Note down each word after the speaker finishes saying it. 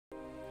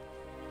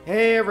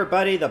Hey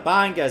everybody, the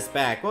Banga's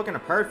back. Welcome to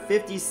part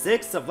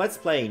 56 of Let's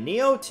Play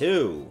Nioh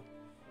 2.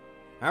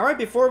 Alright,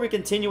 before we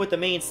continue with the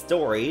main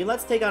story,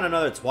 let's take on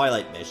another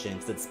Twilight mission,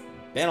 since it's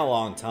been a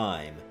long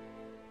time.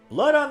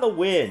 Blood on the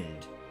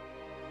Wind.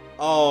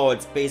 Oh,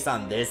 it's based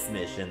on this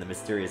mission, the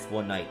mysterious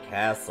one-night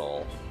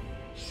castle.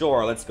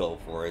 Sure, let's go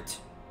for it.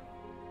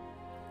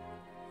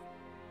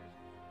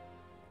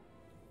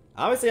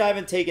 Obviously, I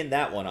haven't taken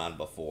that one on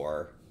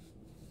before.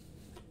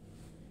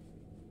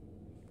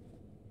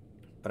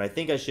 But I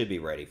think I should be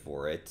ready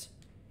for it.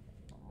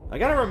 I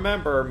gotta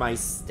remember, my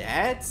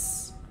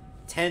stats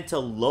tend to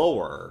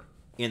lower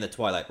in the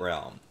Twilight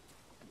realm.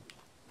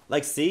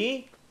 Like,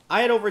 see?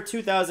 I had over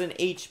 2,000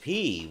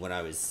 HP when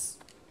I was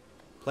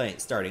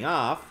starting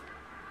off.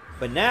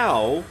 But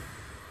now,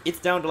 it's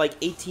down to like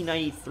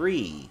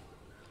 1893.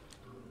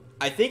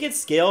 I think it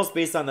scales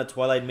based on the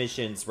Twilight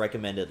mission's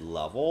recommended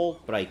level,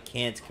 but I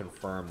can't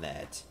confirm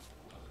that.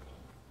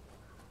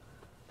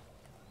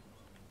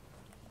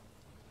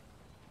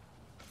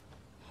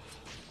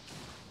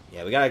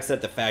 Yeah, we gotta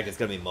accept the fact it's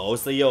gonna be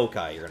mostly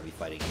yokai you're gonna be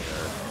fighting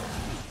here.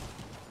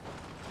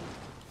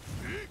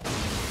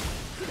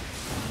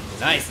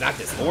 Nice, knocked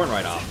his horn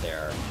right off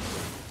there.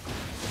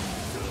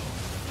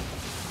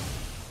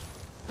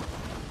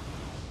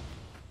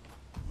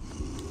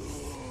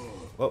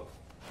 Whoa.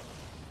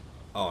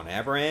 Oh, an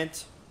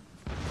aberrant?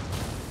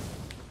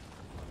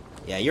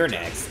 Yeah, you're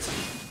next.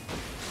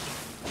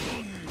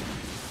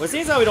 Well, it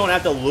seems like we don't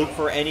have to look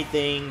for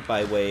anything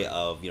by way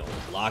of, you know,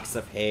 locks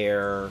of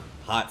hair,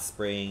 hot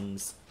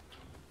springs,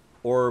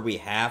 or we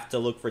have to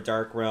look for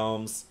dark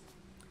realms.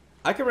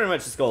 I could pretty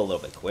much just go a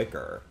little bit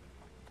quicker.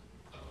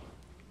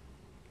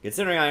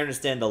 Considering I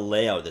understand the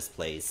layout of this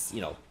place, you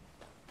know,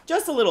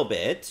 just a little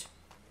bit.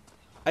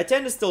 I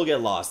tend to still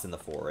get lost in the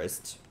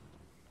forest.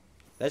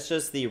 That's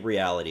just the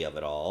reality of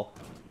it all.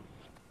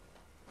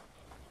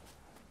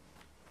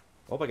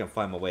 Hope I can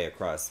find my way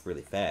across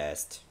really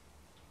fast.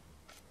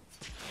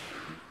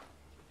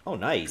 Oh,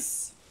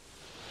 nice.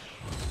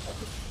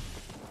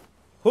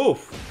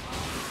 Oof.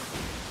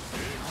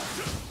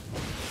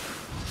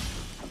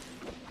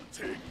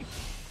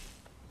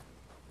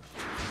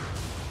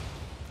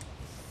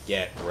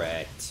 Get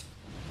wrecked.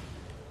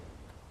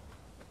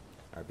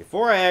 Alright,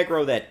 before I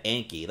aggro that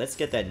Anki, let's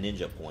get that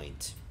ninja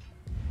point.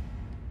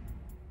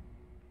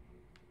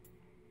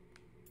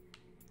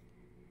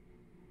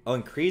 Oh,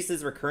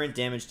 increases recurrent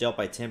damage dealt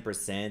by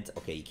 10%.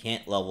 Okay, you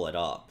can't level it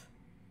up.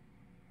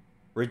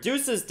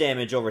 Reduces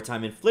damage over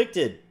time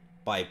inflicted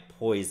by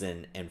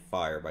poison and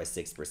fire by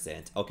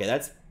 6%. Okay,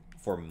 that's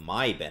for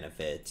my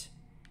benefit.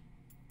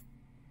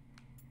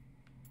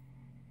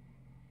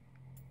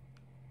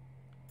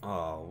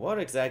 Oh, what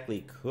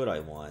exactly could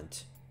I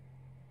want?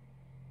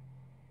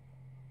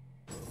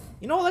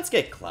 You know what, let's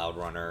get Cloud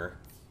Runner.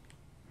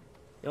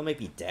 It'll make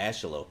me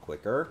dash a little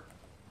quicker.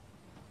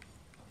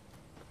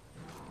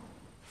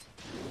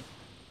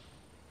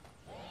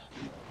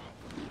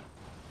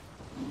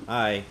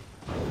 Hi.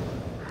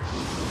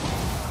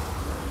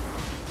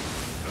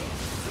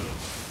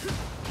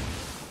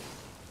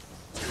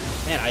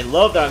 Man, I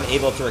love that I'm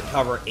able to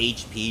recover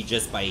HP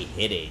just by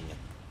hitting.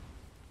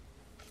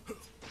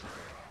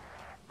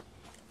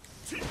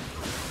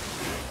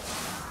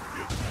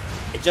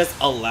 It just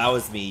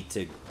allows me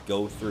to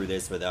go through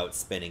this without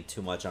spending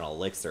too much on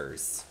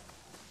elixirs.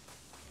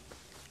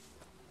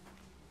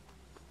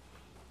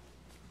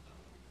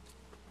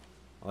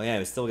 Oh yeah,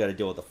 we still gotta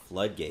deal with the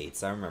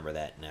floodgates. I remember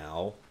that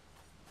now.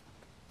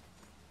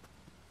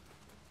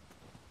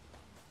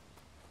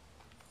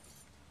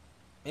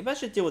 Maybe I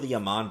should deal with the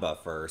Yamanba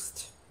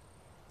first.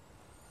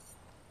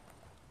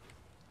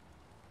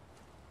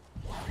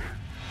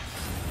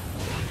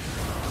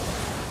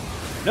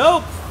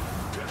 Nope!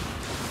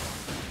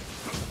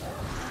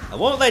 I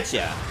won't let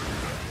ya.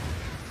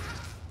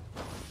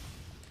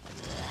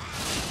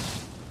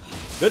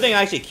 Good thing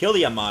I actually killed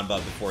the Yamanba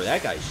before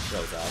that guy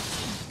shows up.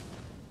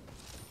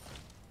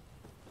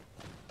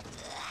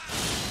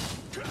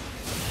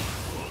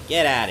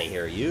 Get out of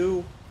here,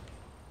 you.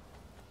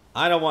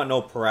 I don't want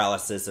no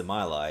paralysis in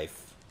my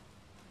life.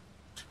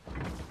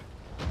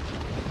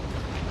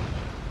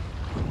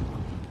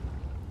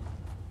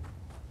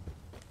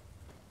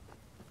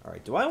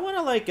 Alright, do I want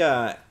to, like,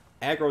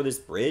 aggro this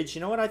bridge?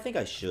 You know what? I think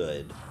I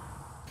should.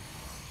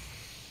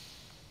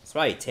 It's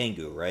probably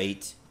Tengu,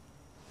 right?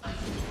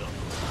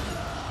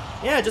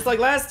 Yeah, just like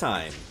last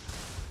time.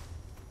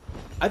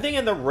 I think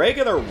in the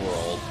regular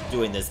world,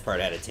 doing this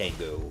part had a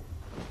Tengu.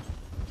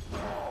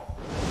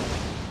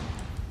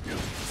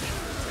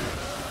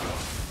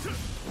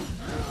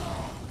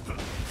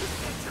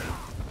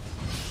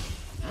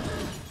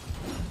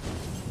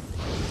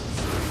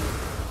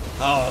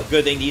 Oh,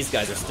 good thing these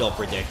guys are still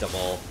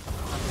predictable.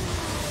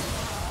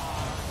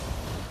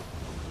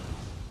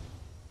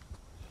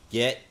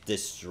 Get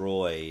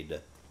destroyed.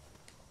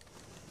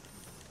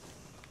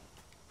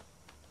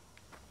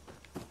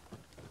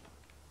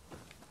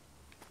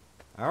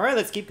 Alright,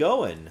 let's keep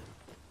going.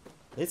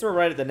 At least we're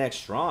right at the next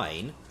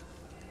shrine.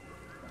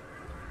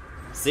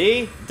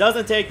 See?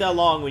 Doesn't take that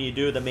long when you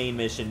do the main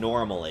mission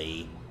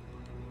normally.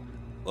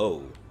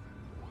 Whoa.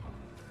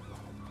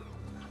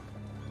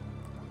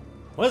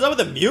 What is up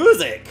with the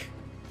music?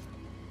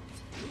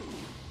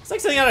 It's like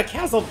something out of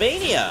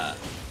Castlevania.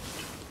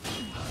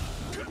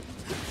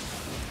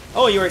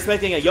 Oh, you were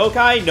expecting a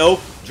yokai? Nope.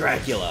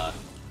 Dracula.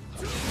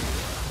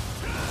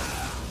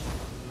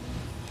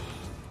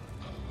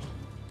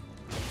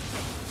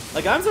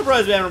 Like, I'm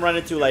surprised we haven't run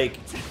into, like,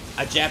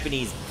 a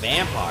Japanese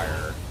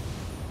vampire.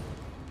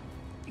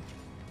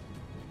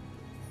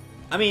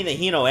 I mean, the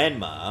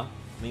Hino-enma.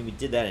 I mean, we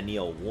did that in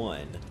Nioh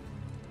 1.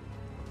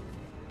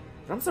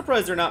 But I'm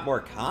surprised they're not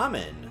more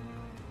common.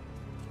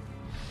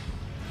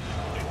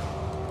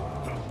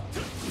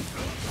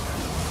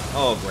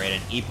 Oh, great,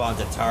 an Ippon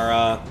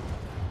Tatara.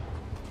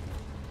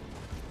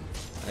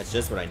 That's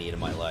just what I need in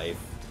my life.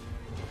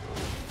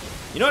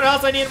 You know what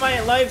else I need in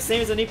my life?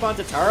 Same as an Ippon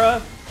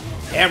Tatara?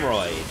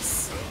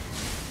 Hemorrhoids.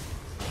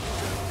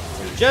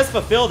 They just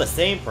fulfill the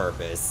same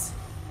purpose.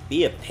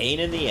 Be a pain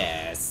in the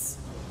ass.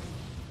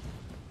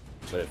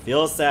 But it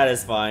feels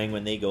satisfying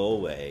when they go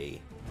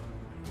away.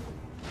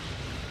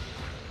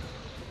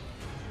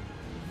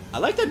 I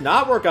like the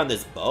knotwork on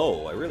this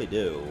bow. I really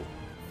do.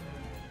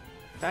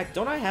 In fact,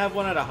 don't I have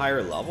one at a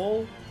higher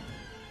level?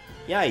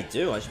 Yeah, I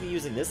do. I should be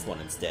using this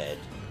one instead.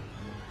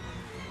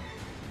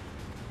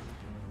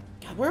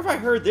 God, where have I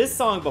heard this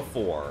song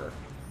before?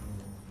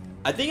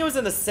 I think it was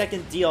in the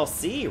second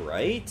DLC,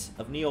 right?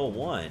 Of Nioh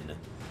 1.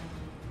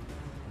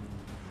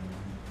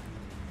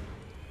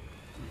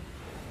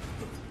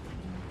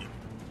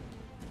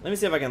 Let me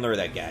see if I can lure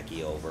that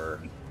Gaki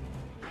over.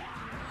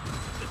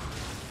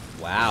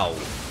 Wow.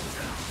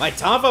 My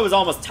Tonfa was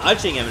almost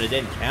touching him and it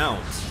didn't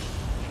count.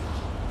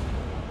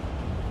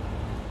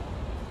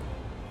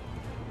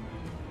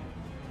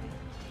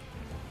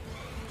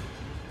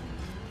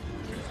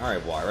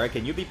 Alright, Wara,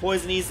 can you be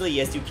poisoned easily?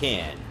 Yes, you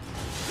can.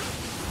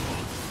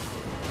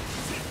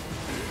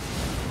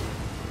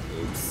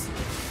 Oops.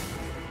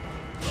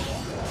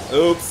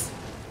 Oops.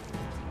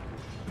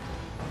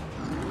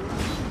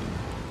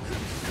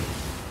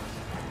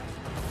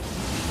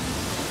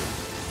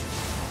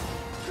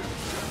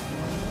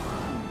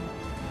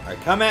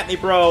 Alright, come at me,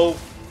 bro.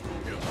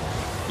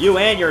 You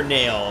and your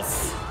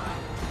nails.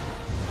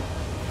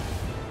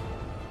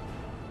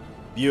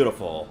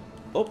 Beautiful.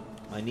 Oh,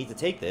 I need to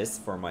take this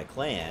for my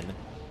clan.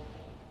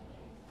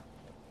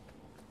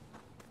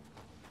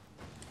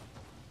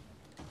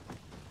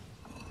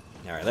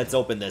 Alright, let's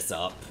open this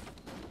up.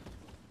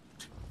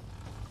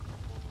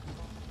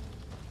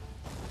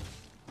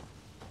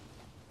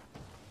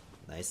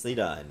 Nicely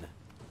done.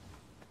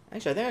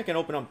 Actually, I think I can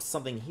open up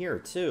something here,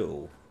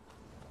 too.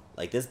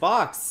 Like this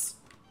box.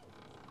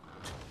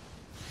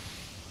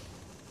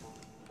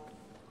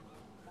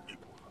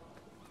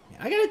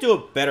 I gotta do a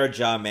better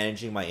job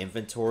managing my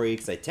inventory,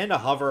 because I tend to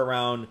hover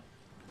around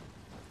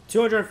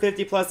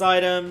 250 plus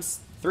items,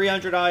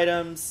 300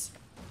 items.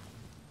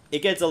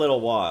 It gets a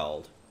little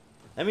wild.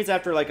 That means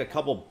after like a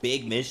couple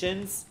big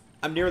missions,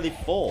 I'm nearly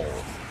full.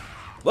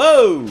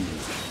 Whoa!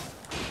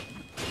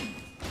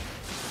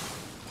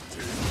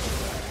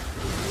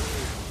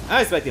 I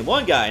was expecting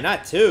one guy,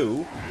 not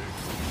two.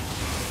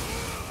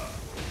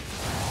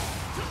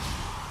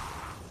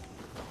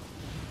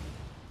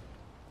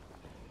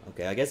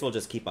 Okay, I guess we'll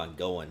just keep on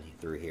going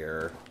through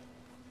here.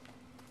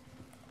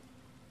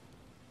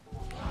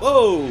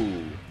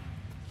 Whoa!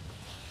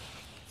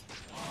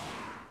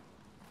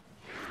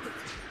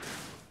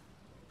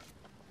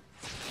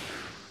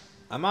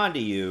 I'm onto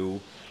you.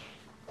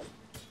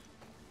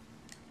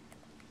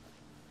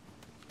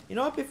 You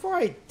know what? Before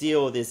I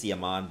deal with this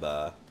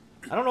Yamanba,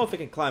 I don't know if it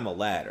can climb a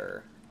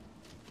ladder.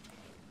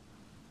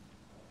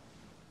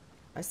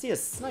 I see a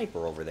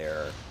sniper over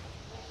there.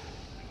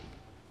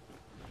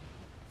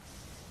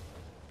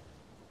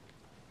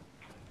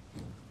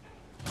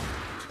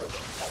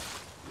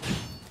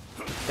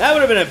 That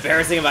would have been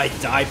embarrassing if I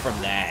died from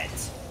that.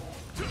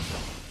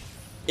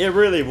 It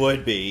really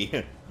would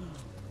be.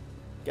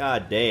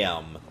 God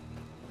damn.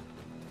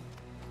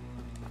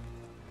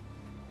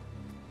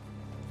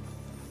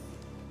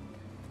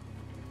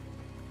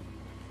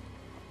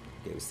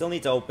 Okay, we still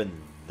need to open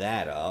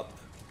that up.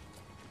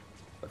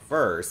 But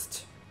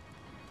first...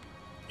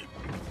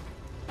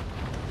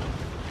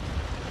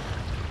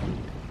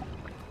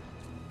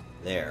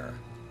 There.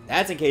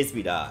 That's in case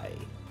we die.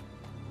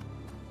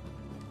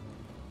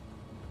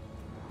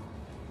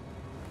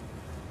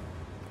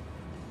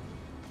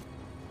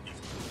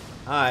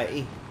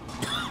 Hi.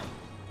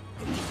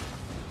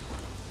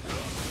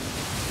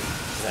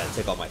 Just had to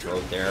tickle my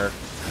throat there.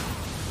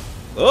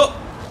 Oh!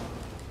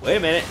 Wait a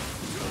minute.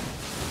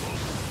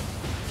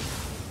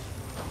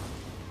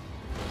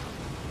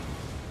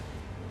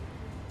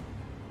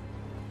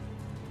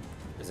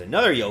 There's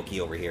another Yoki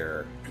over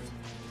here.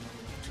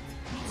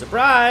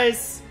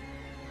 Surprise!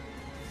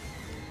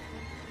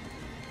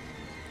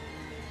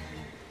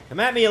 Come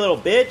at me, you little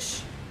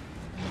bitch.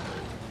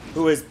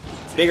 Who is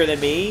bigger than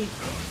me.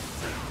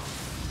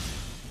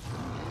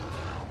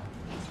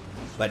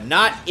 But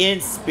not in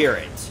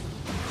spirit.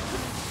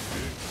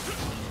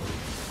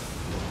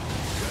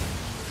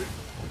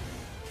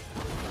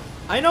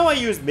 I know I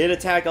use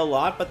mid-attack a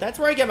lot, but that's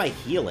where I get my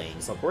healing,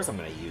 so of course I'm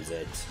gonna use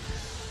it.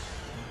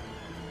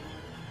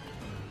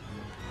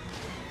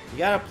 You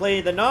gotta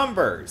play the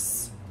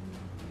numbers.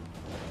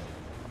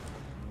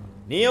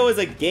 Nioh is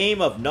a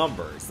game of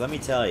numbers, let me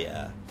tell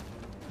ya.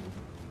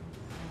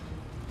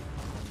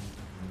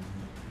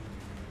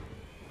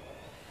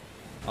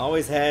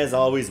 Always has,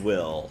 always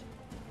will.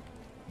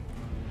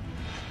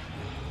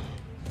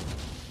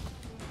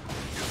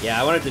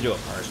 Yeah, I wanted to do a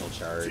partial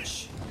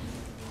charge.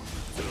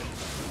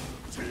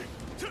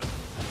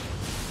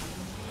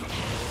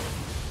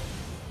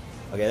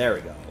 Okay, there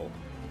we go.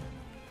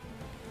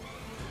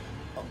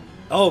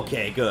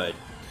 Okay, good.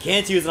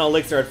 Can't use an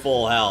elixir at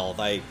full health.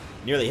 I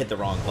nearly hit the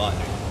wrong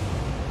button.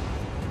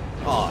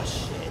 Oh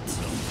shit.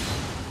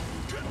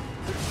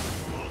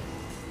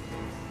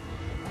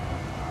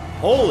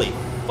 Holy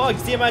fuck,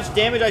 see how much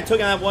damage I took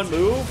on that one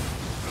move?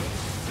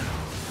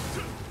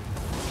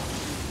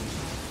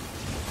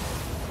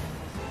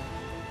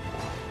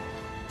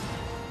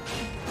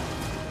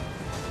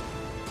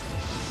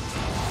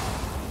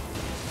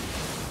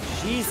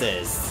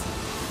 Jesus.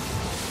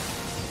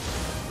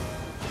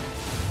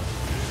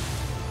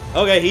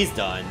 Okay, he's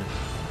done.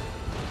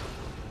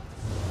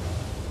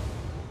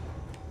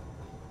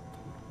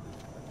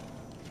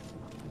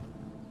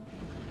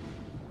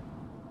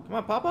 Come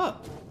on, pop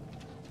up.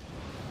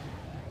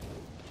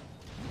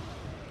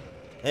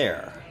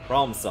 There.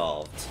 Problem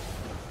solved.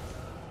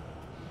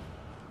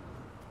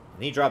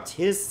 And he dropped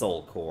his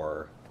soul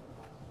core.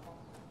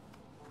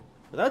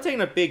 Without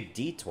taking a big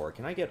detour,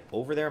 can I get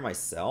over there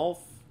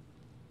myself?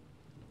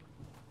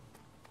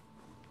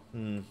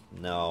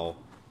 No.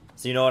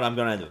 So you know what? I'm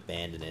gonna have to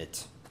abandon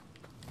it.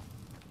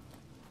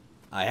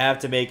 I have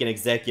to make an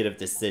executive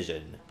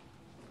decision.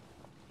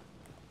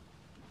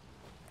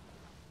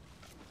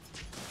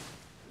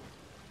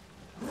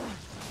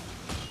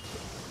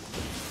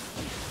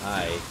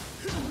 Hi.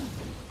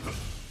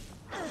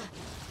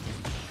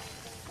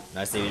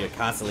 Nice of you to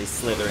constantly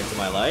slither into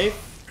my life.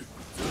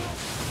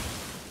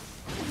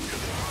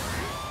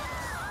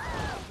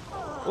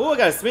 Oh, I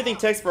got a smithing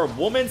text for a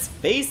woman's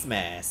face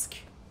mask.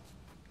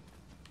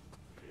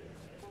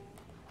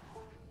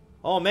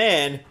 Oh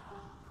man,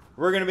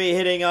 we're gonna be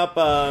hitting up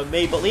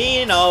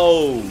Maybelline.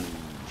 Oh,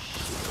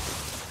 shit.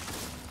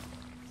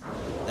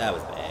 That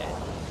was bad.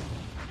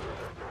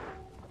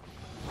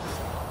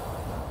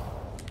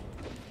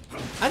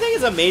 I think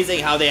it's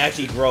amazing how they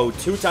actually grow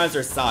 2 times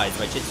their size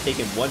by just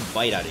taking 1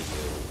 bite out of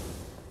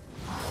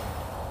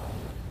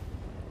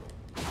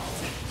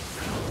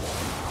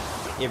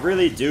you. It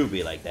really do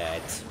be like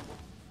that.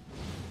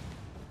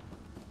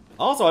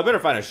 Also, I better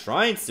find a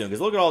shrine soon,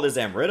 because look at all this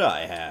Amrita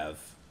I have.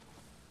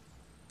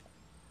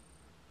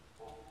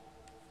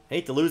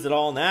 Hate to lose it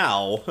all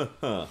now.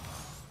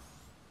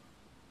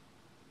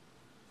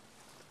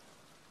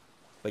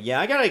 But yeah,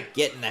 I gotta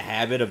get in the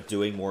habit of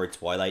doing more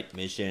Twilight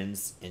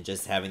missions and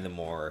just having them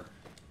more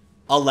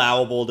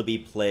allowable to be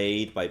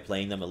played by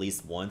playing them at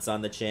least once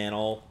on the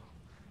channel.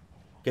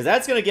 Because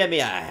that's gonna get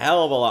me a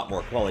hell of a lot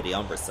more quality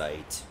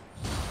Umbrasight.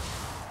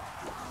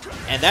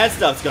 And that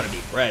stuff's gonna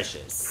be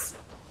precious.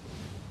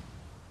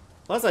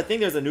 Plus, I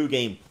think there's a new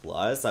game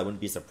plus. I wouldn't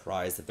be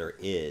surprised if there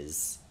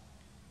is.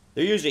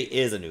 There usually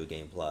is a new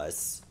game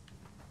plus.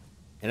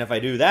 And if I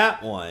do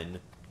that one,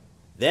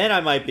 then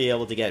I might be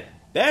able to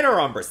get better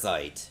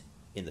Umbrasight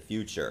in the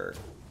future.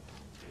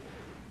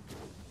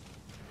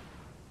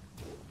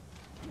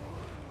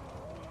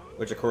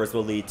 Which of course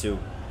will lead to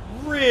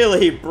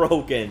really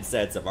broken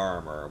sets of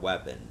armor or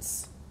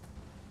weapons.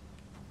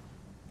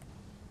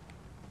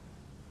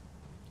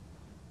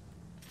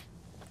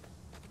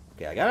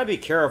 Okay, I gotta be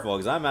careful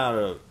because I'm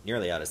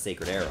nearly out of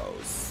sacred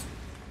arrows.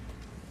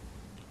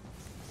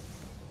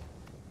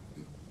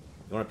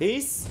 You want a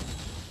piece?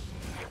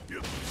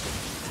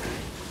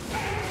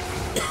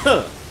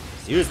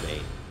 Excuse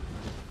me.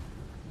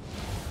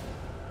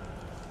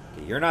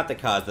 Okay, you're not the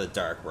cause of the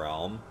Dark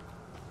Realm.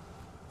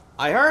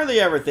 I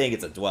hardly ever think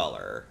it's a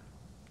dweller.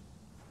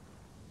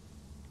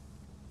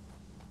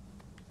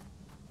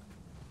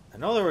 I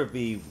know there would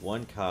be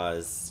one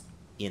cause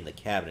in the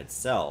cabin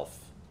itself.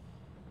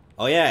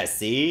 Oh yeah,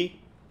 see?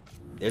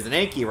 There's an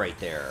Enki right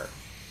there.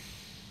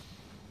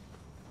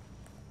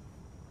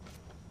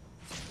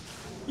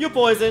 You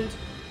poisoned!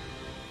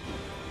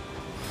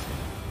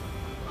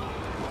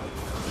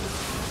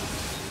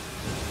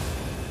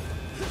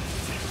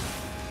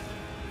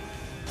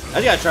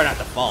 I just gotta try not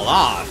to fall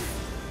off.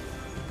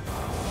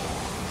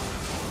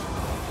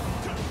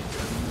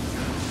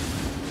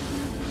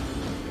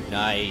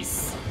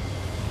 Nice.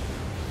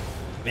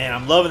 Man,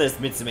 I'm loving this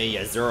Mitsume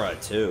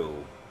Yazura too.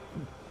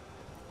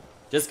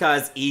 Just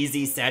cause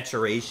easy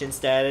saturation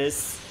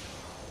status.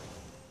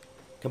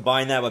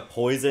 Combine that with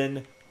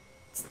poison.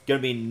 It's gonna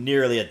be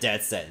nearly a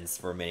death sentence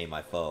for many of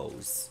my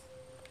foes.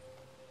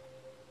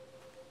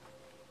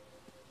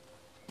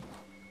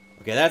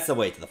 Okay, that's the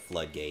way to the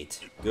floodgate.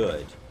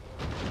 Good.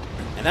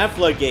 And that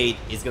floodgate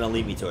is gonna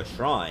lead me to a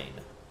shrine.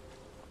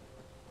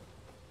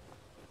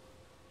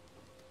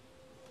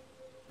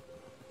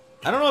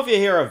 I don't know if you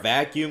hear a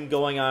vacuum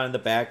going on in the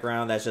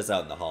background. That's just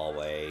out in the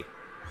hallway.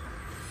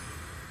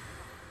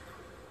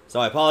 So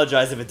I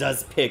apologize if it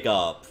does pick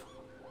up.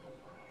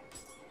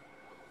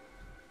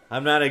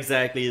 I'm not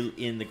exactly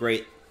in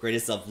the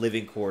greatest of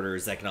living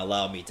quarters that can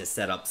allow me to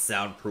set up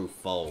soundproof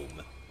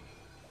foam.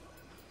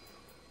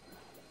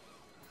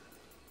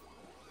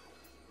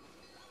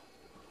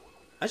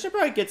 I should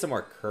probably get some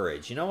more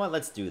courage. You know what?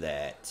 Let's do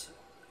that.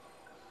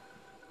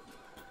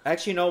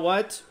 Actually, you know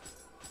what?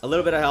 A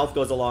little bit of health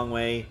goes a long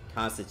way.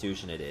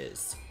 Constitution it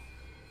is.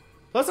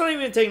 Plus, I'm not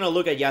even taking a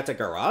look at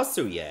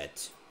Yatagarasu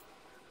yet.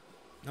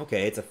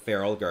 Okay, it's a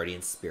feral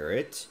guardian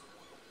spirit.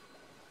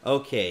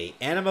 Okay,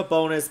 anima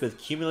bonus with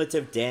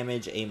cumulative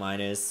damage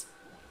A-.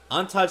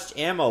 Untouched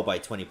ammo by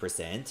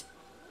 20%.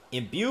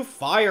 Imbue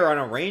fire on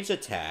a ranged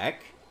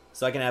attack.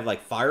 So I can have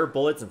like fire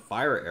bullets and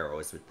fire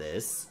arrows with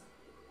this.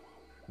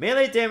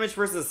 Melee damage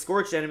versus a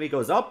scorched enemy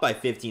goes up by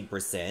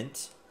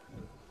 15%.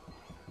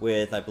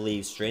 With, I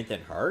believe, strength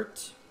and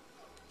heart.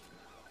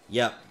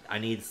 Yep, I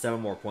need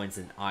 7 more points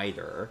in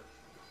either.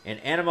 And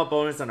anima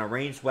bonus on a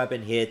ranged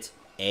weapon hit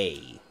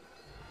A.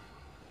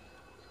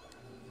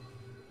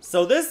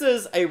 So this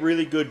is a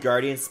really good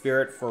guardian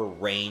spirit for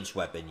ranged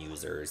weapon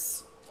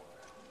users.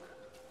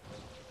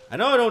 I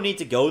know I don't need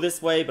to go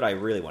this way, but I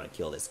really want to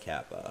kill this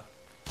Kappa.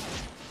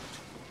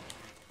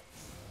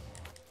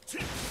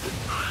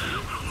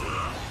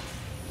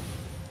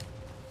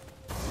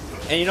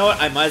 And you know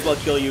what? I might as well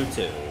kill you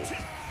too.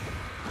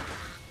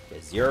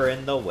 Because you're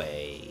in the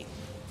way.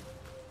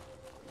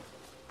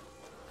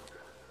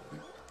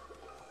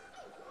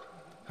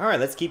 Alright,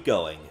 let's keep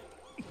going.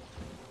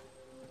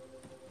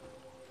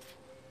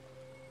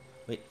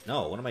 Wait,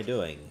 no, what am I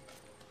doing?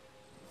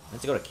 I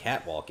have to go to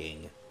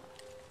catwalking.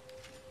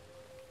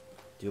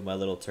 Do my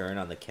little turn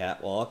on the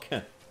catwalk.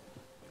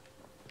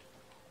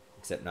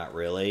 Except not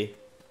really.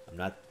 I'm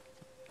not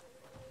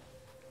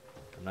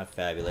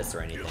fabulous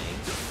or anything.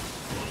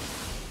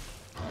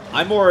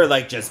 I'm more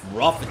like just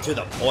rough and to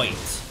the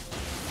point.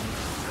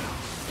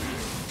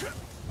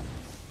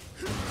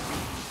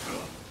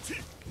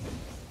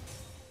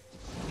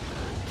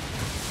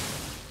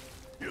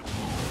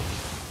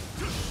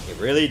 It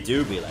really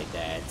do be like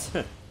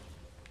that.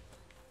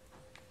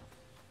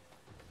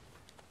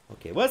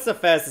 Okay, what's the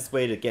fastest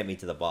way to get me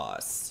to the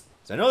boss?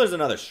 So I know there's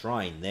another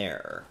shrine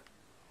there.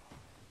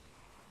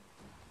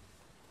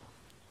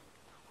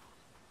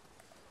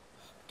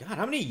 God,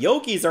 how many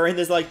Yokis are in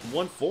this, like,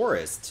 one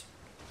forest?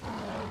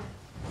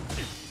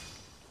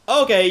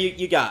 Okay,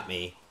 you got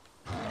me.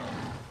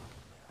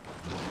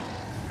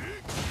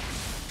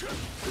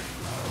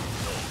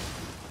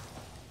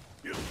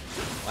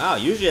 Wow,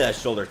 usually that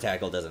shoulder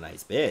tackle does a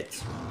nice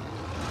bit.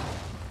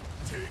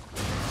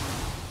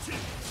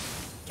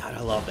 God,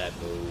 I love that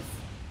move.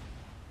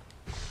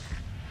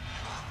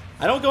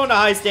 I don't go into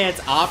high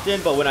stance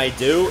often, but when I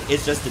do,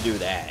 it's just to do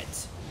that.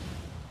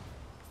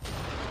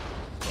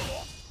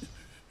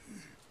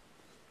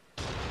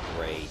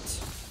 Great.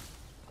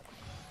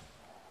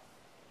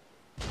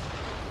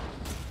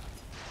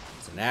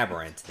 It's an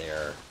aberrant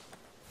there.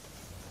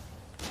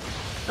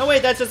 No,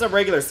 wait, that's just a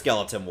regular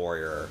skeleton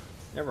warrior.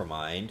 Never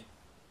mind.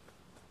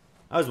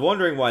 I was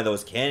wondering why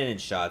those cannon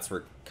shots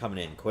were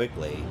coming in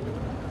quickly.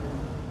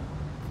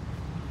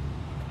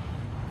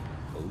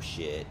 Oh,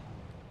 shit.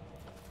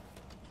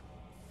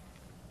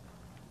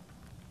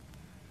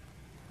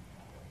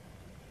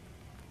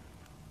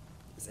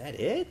 Is that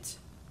it?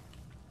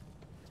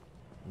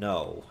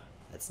 No,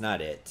 that's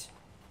not it.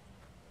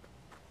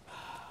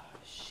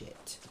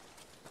 Shit.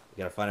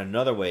 We gotta find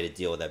another way to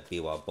deal with that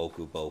Biwa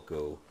Boku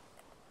Boku.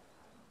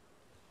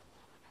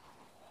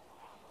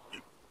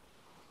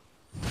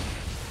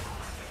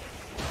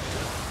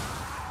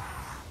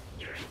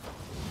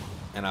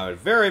 And I would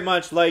very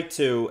much like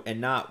to,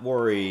 and not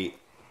worry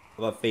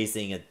about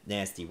facing a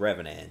nasty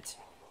Revenant.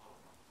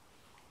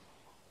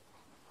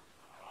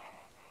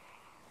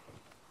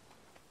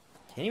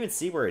 Can't even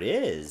see where it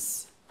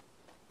is.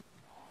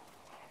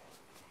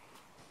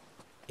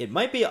 It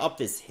might be up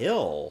this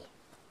hill.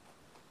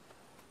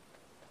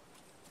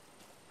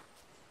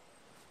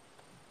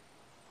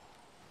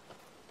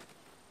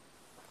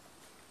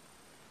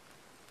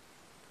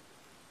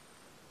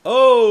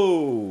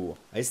 Oh!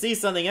 I see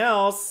something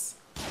else.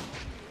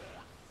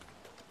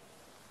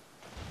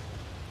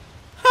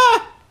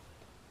 Ha!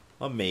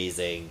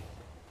 Amazing.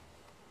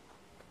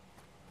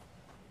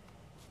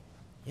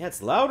 Yeah,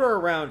 it's louder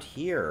around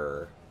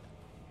here.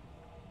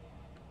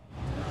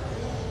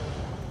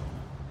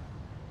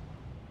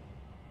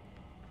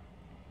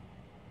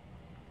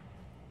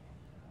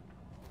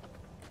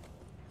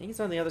 I think it's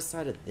on the other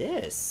side of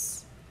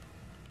this.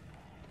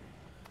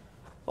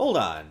 Hold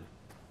on.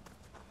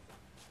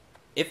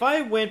 If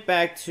I went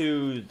back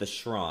to the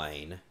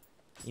shrine,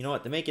 you know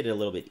what, to make it a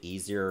little bit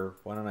easier,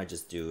 why don't I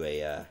just do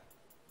a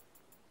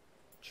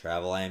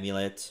travel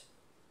amulet?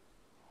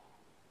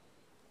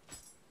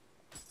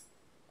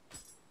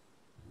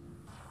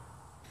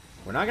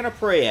 We're not gonna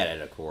pray at it,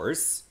 of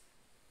course.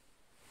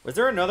 Was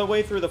there another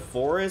way through the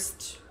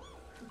forest?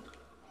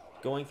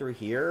 Going through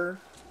here?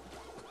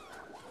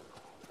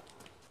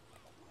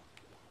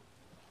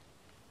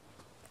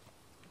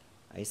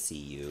 I see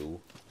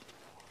you.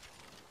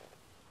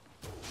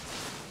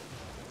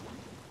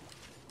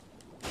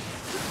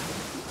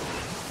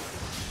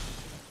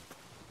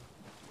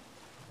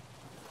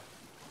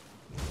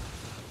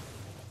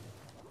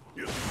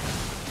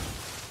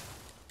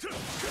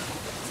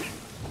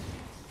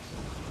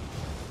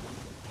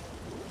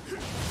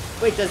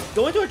 Wait, does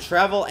going to a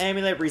travel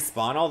amulet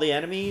respawn all the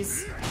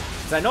enemies?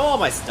 Because I know all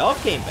my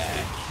stuff came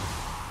back.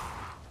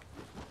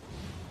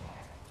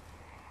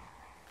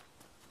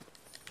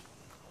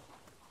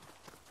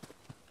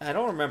 I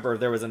don't remember if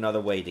there was another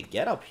way to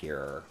get up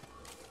here.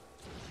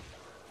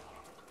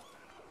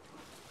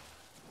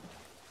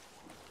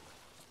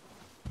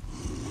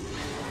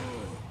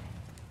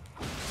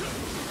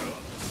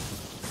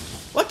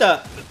 What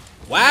the?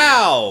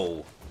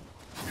 Wow!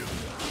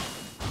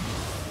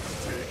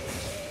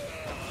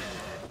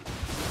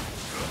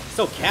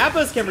 So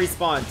Kappas can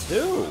respawn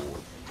too.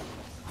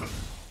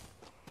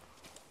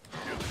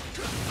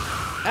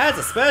 That's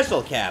a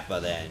special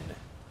Kappa then.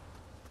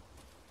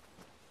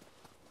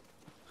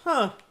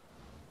 Huh.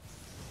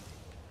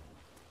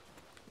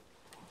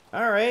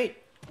 Alright.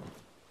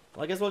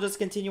 Well, I guess we'll just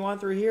continue on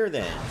through here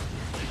then.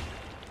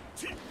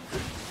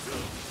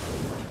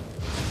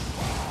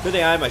 Good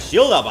thing I had my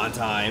shield up on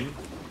time.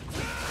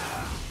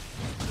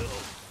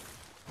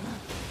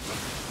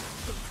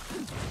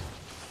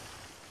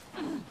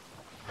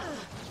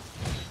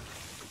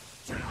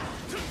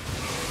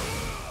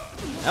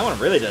 That one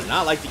really does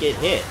not like to get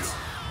hit.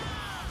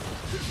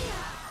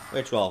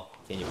 Which, well,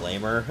 can you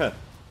blame her?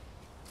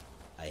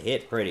 I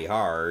hit pretty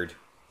hard.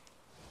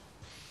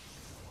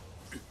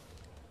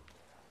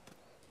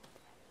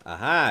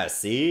 Aha,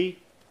 see?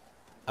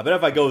 I bet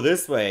if I go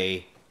this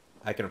way,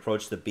 I can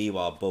approach the bee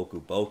while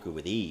Boku Boku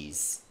with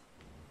ease.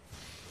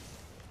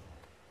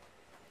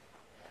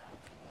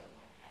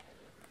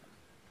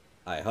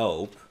 I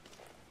hope.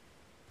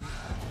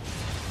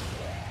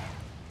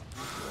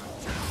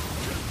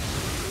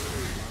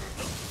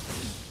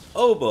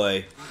 Oh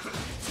boy.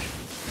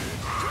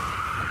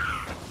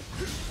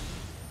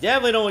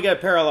 Definitely don't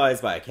get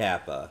paralyzed by a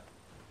Kappa.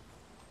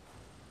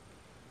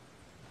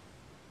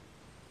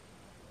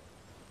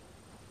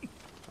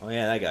 Oh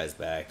yeah, that guy's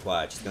back.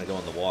 Watch, he's gonna go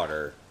in the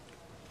water.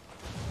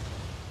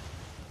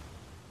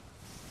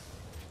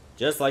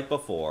 Just like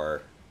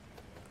before.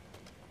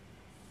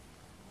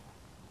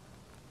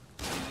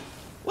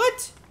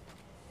 What?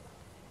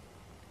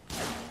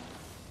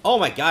 Oh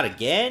my god,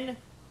 again?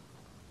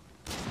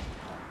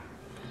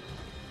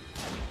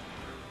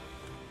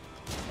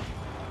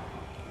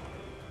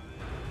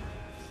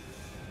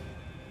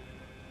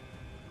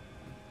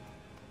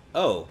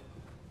 Oh.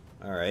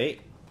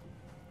 Alright.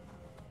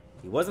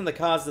 He wasn't the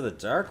cause of the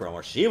Dark Realm,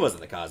 or she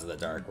wasn't the cause of the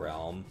Dark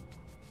Realm.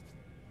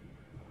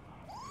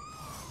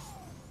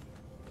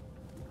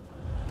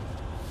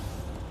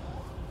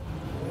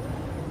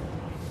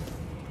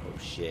 Oh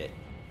shit.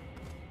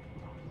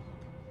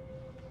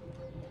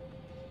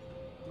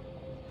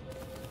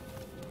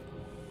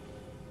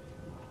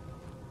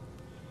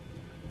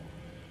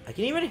 I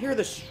can even hear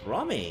the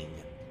strumming.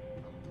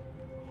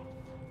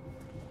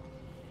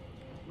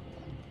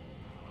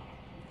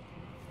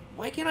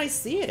 Why can't I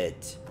see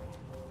it?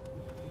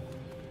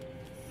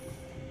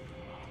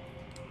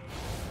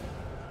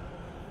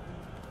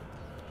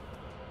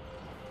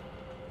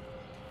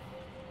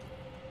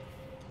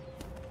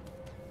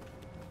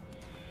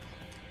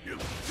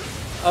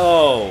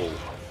 Oh,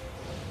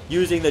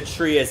 using the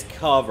tree as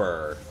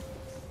cover.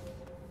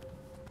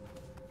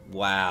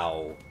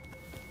 Wow.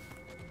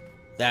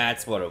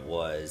 That's what it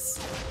was.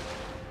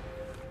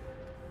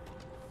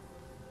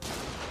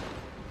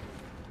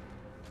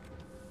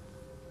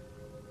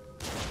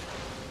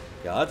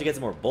 Yeah, I'll have to get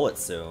some more bullets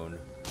soon.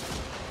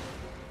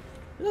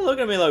 They're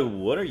looking at me like,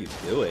 what are you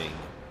doing?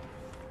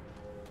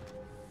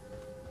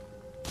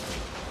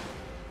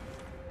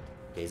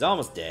 Okay, he's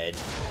almost dead.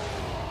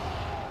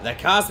 That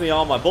cost me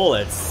all my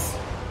bullets.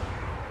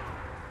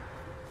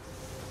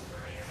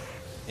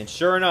 And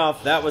sure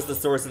enough, that was the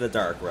source of the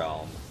Dark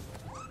Realm.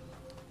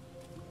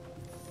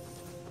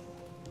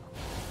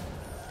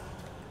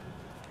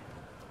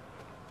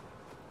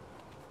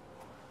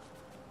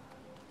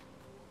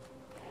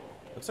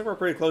 Looks like we're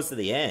pretty close to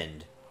the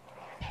end.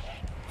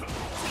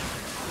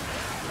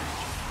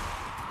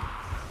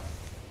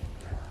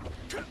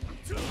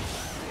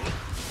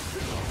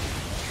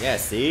 Yeah,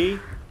 see?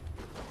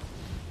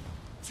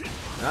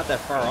 Not that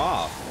far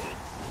off.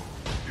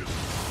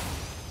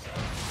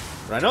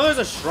 But I know there's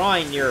a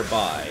shrine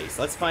nearby,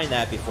 so let's find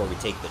that before we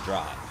take the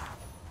drop.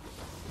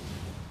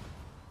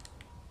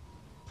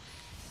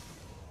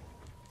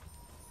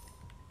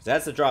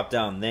 That's the drop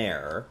down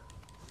there.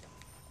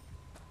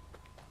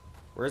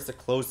 Where's the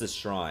closest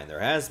shrine? There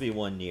has to be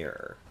one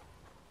near.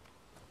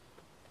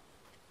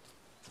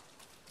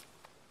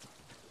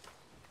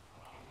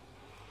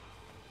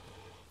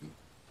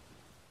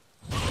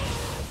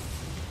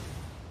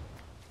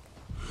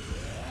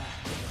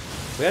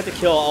 If we have to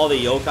kill all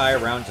the yokai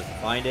around to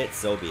find it,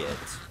 so be it.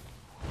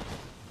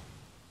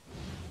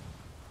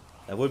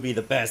 That would be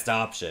the best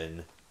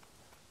option.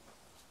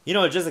 You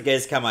know, just in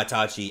case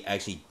Kamatachi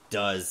actually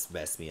does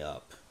mess me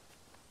up.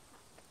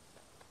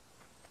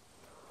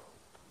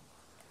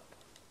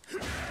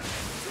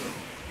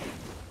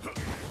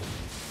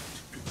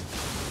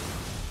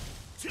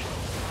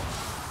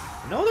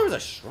 I know there was a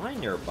shrine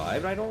nearby,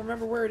 but I don't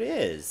remember where it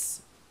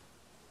is.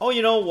 Oh,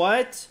 you know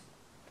what?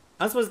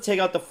 I'm supposed to take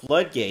out the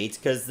floodgates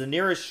because the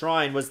nearest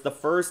shrine was the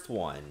first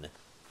one.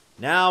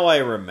 Now I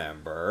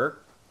remember.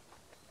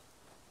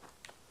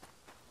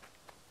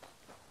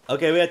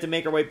 Okay, we have to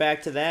make our way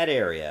back to that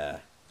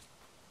area.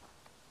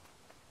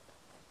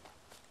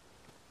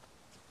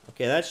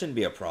 Okay, that shouldn't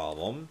be a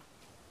problem.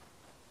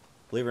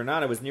 Believe it or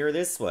not, it was near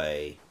this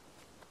way.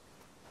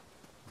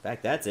 In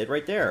fact, that's it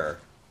right there.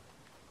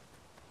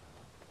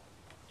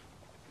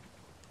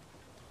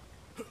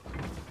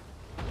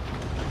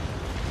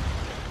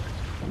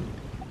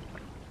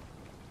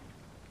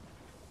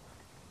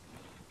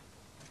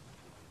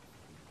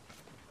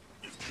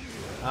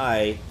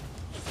 Hi.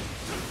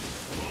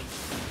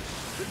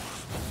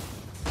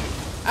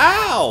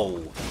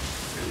 Ow!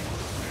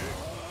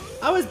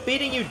 I was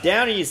beating you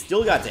down and you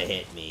still got to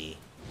hit me.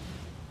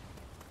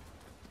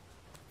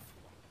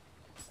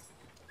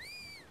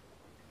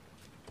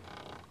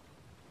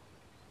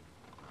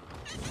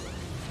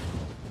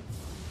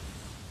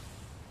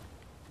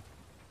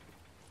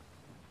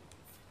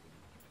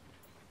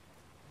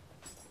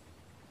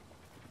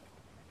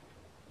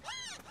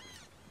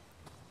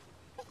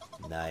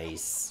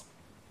 Nice.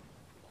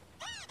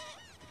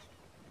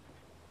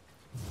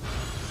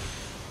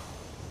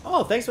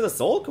 Oh, thanks for the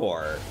soul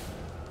core.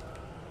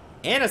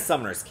 And a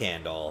summoner's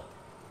candle.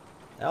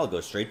 That'll go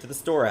straight to the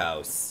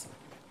storehouse.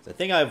 So I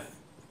think I've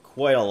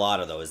quite a lot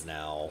of those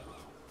now.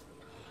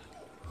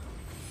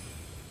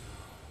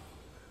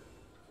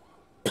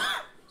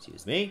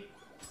 Excuse me.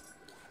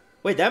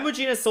 Wait, that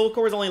Mujina's soul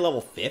core is only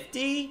level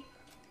 50?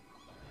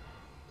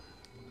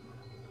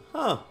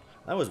 Huh.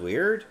 That was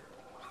weird.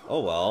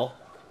 Oh well.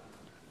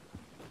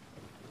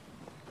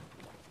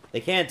 They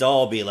can't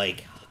all be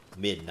like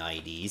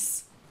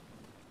mid-90s.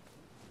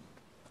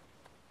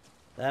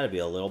 That'd be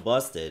a little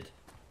busted.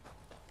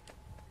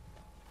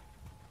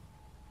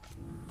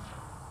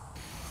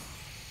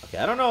 Okay,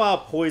 I don't know how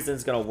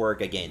poison's gonna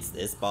work against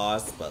this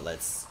boss, but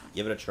let's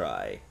give it a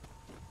try.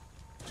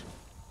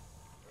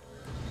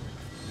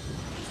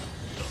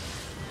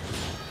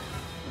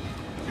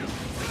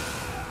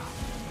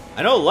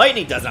 I know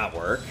lightning does not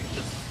work.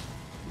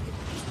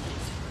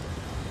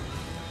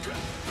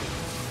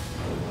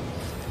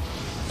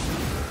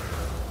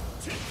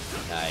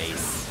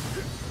 Nice.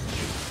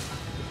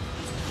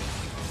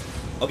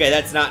 Okay,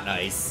 that's not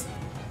nice.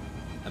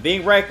 I'm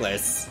being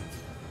reckless.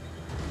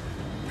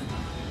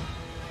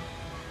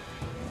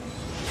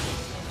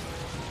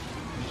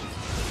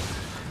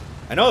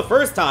 I know the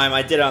first time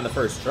I did it on the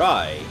first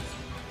try.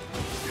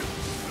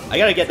 I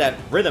gotta get that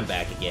rhythm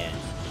back again.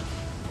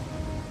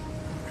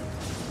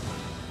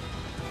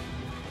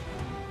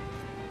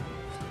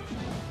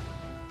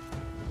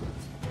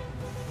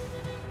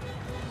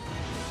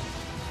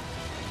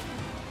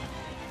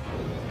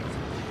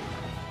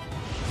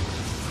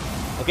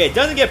 Okay, it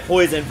doesn't get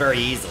poisoned very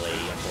easily,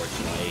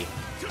 unfortunately.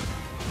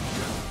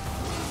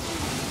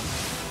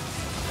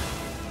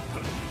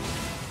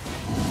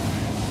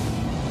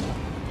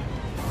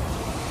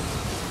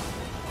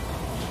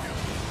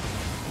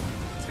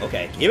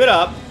 Okay, keep it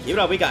up. Keep it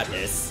up, we got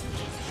this.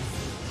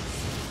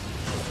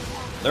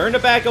 Learn to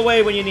back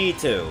away when you need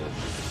to.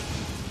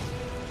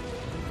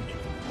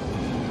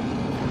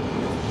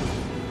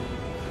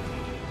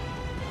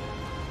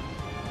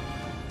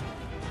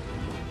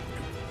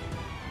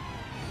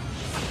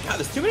 God,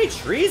 there's too many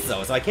trees,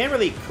 though, so I can't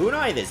really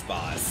kunai this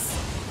boss.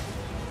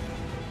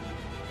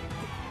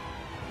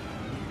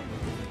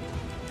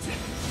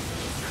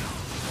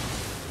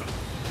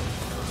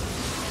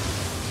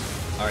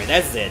 Alright,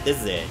 that's it. This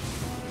is it.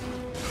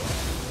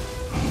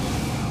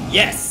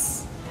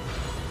 Yes!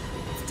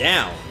 It's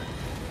down.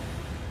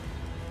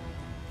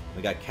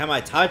 We got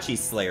Kamaitachi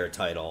Slayer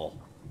title.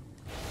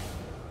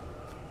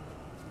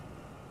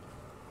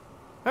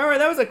 Alright,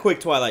 that was a quick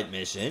Twilight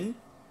mission.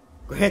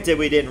 Granted,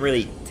 we didn't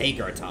really take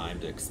our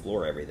time to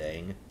explore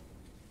everything.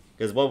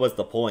 Because what was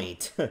the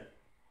point?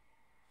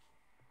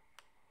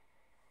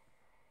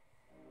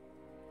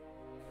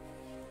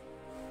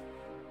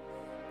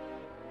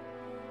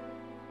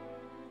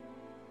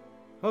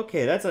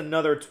 Okay, that's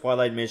another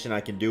Twilight mission I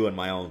can do in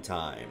my own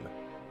time.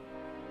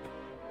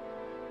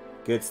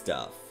 Good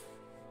stuff.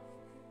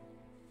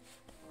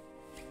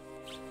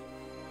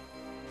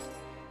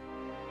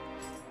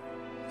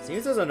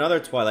 Seems there's another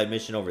Twilight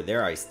mission over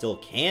there I still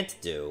can't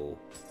do.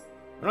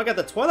 I don't got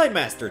the Twilight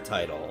Master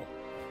title.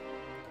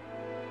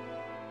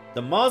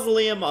 The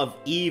Mausoleum of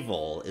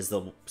Evil is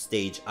the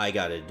stage I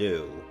gotta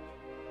do.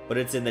 But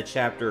it's in the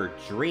chapter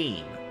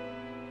Dream.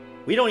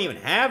 We don't even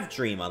have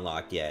Dream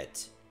unlocked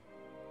yet.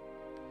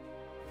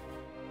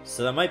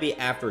 So that might be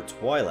after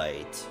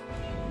Twilight.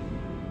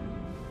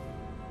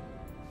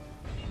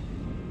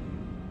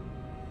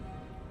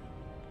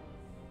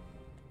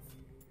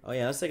 Oh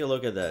yeah, let's take a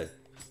look at the...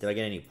 Did I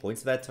get any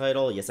points for that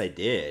title? Yes, I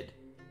did.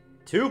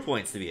 2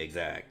 points to be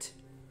exact.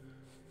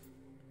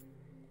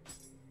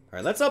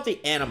 Alright, let's up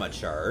the anima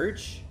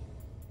charge.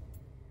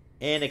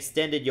 And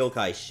extended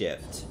yokai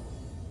shift.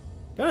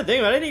 Gotta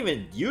think, I didn't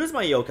even use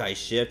my yokai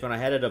shift when I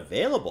had it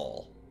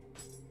available.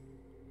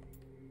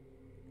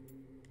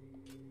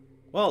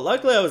 Well,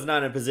 luckily I was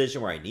not in a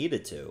position where I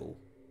needed to.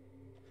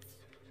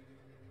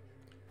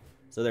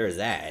 So there's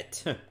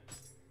that.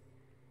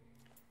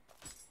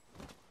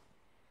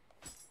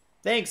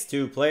 Thanks,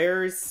 2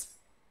 players.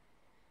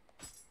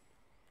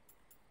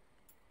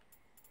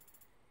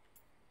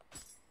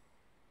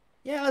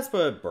 Yeah, let's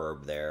put a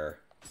burb there.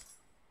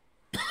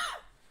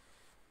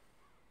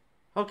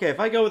 Okay, if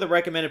I go with a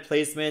recommended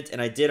placement,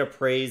 and I did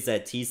appraise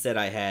that T said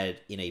I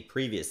had in a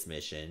previous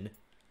mission,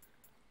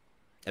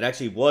 it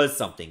actually was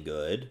something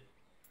good.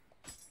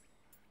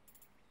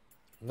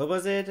 What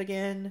was it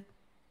again?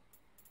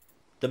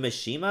 The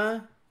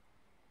Mishima?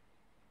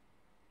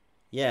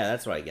 Yeah,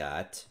 that's what I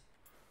got.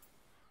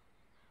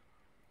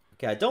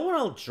 Okay, I don't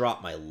want to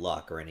drop my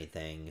luck or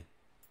anything.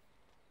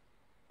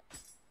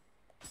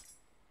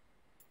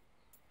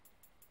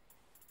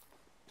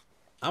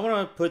 I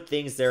want to put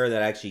things there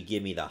that actually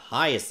give me the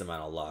highest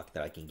amount of luck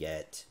that I can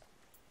get.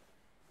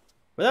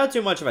 Without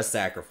too much of a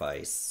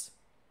sacrifice.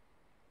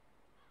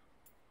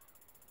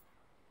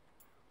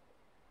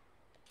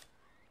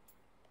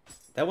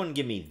 That wouldn't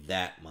give me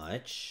that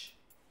much.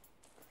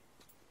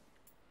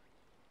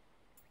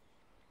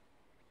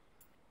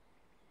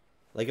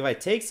 Like, if I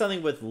take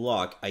something with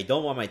luck, I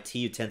don't want my tea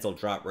utensil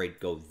drop rate to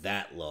go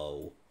that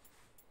low.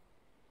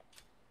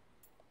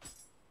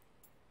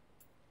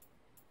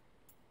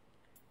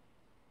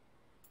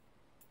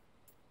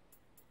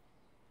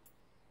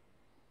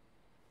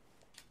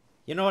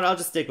 You know what? I'll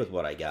just stick with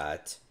what I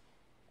got.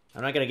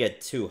 I'm not going to get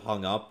too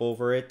hung up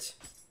over it.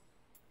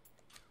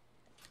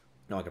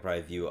 No, I could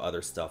probably view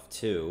other stuff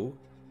too.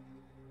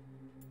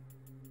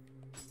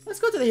 Let's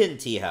go to the Hidden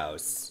Tea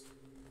House.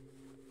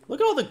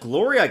 Look at all the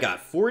glory I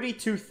got.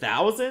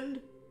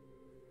 42,000?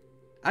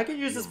 I can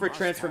use this for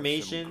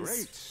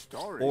transformations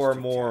or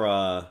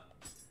more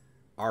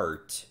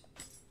art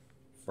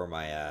for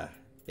my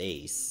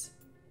base.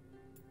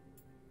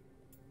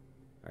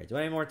 Alright, do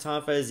I have more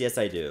Tonfas? Yes,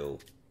 I do.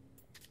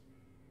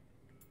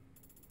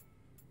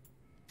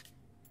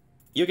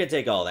 You can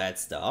take all that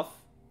stuff.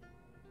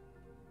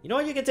 You know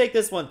what? You can take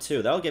this one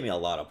too. That'll give me a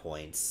lot of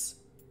points.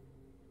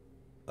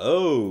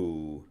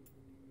 Oh.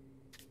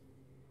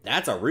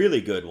 That's a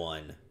really good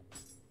one.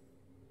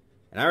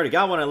 And I already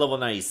got one at level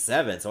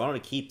 97, so I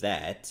want to keep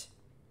that.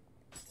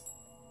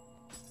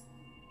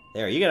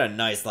 There, you get a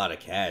nice lot of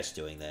cash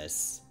doing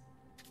this.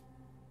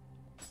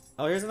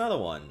 Oh, here's another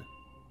one.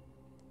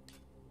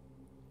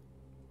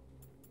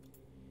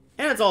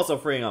 And it's also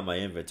freeing up my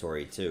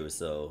inventory too,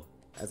 so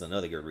that's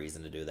another good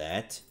reason to do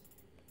that.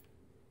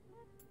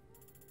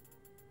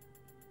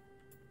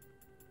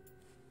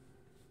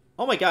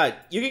 Oh my god,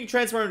 you can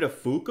transform into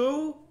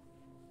Fuku?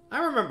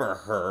 I remember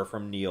her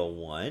from Nioh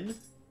 1.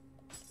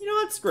 You know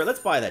what, screw it, let's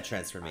buy that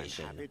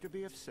transformation. I'm happy to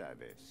be of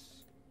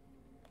service.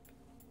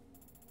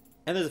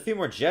 And there's a few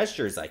more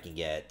gestures I can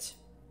get.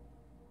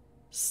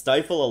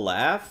 Stifle a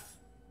laugh.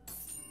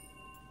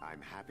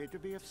 I'm happy to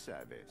be of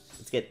service.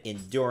 Let's get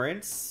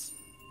endurance.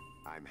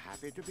 I'm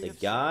happy to be The of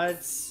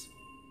gods.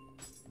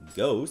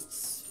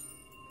 Ghosts.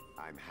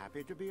 I'm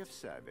happy to be of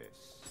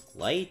service.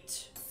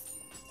 Light.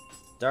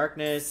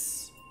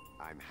 Darkness.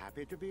 I'm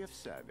happy to be of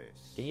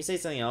service. Can you say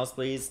something else,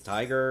 please?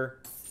 Tiger.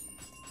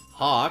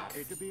 Hawk.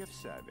 Happy to be of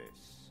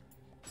service.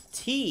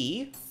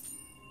 T.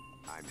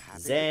 I'm happy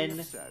Zen. to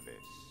be of service.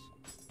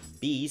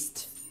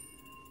 Beast.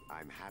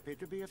 I'm happy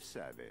to be of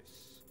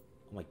service.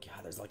 Oh my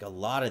god, there's like a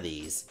lot of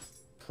these.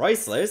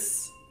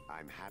 Priceless.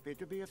 I'm happy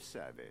to be of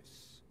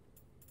service.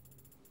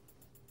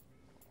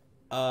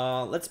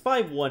 Let's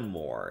buy one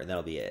more, and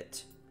that'll be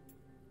it.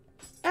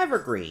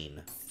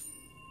 Evergreen.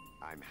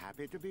 I'm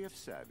happy to be of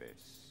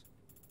service.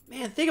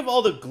 Man, think of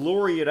all the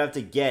glory you'd have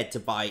to get to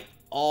buy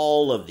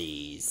all of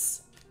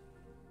these.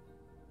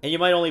 And you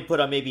might only put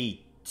on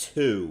maybe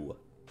 2.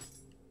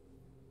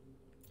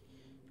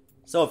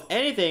 So if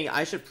anything,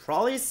 I should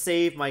probably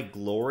save my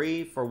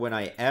glory for when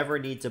I ever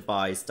need to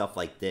buy stuff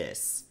like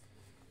this.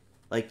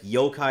 Like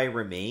yokai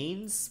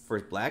remains for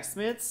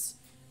blacksmiths.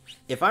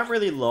 If I'm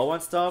really low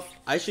on stuff,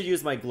 I should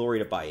use my glory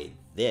to buy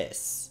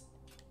this.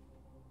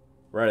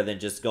 Rather than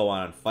just go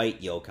on and fight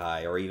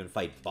yokai or even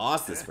fight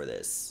bosses for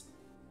this.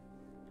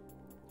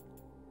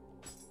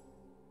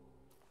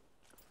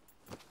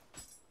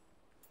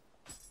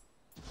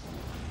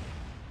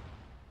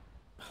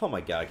 Oh my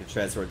god, I can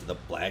transfer into the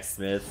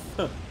blacksmith.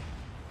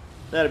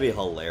 That'd be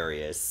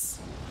hilarious.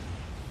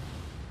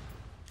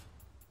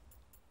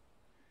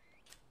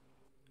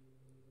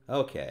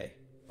 Okay.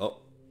 Oh.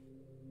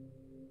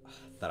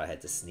 Thought I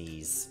had to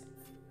sneeze.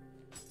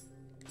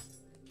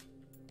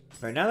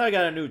 Alright, now that I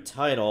got a new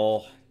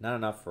title, not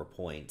enough for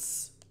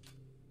points.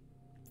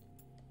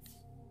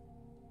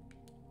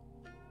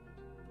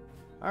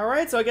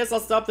 Alright, so I guess I'll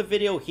stop the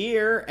video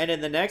here, and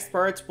in the next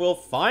part, we'll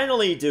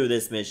finally do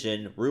this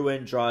mission,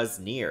 Ruin Draws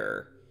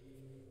Near.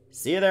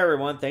 See you there,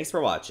 everyone. Thanks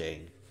for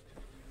watching.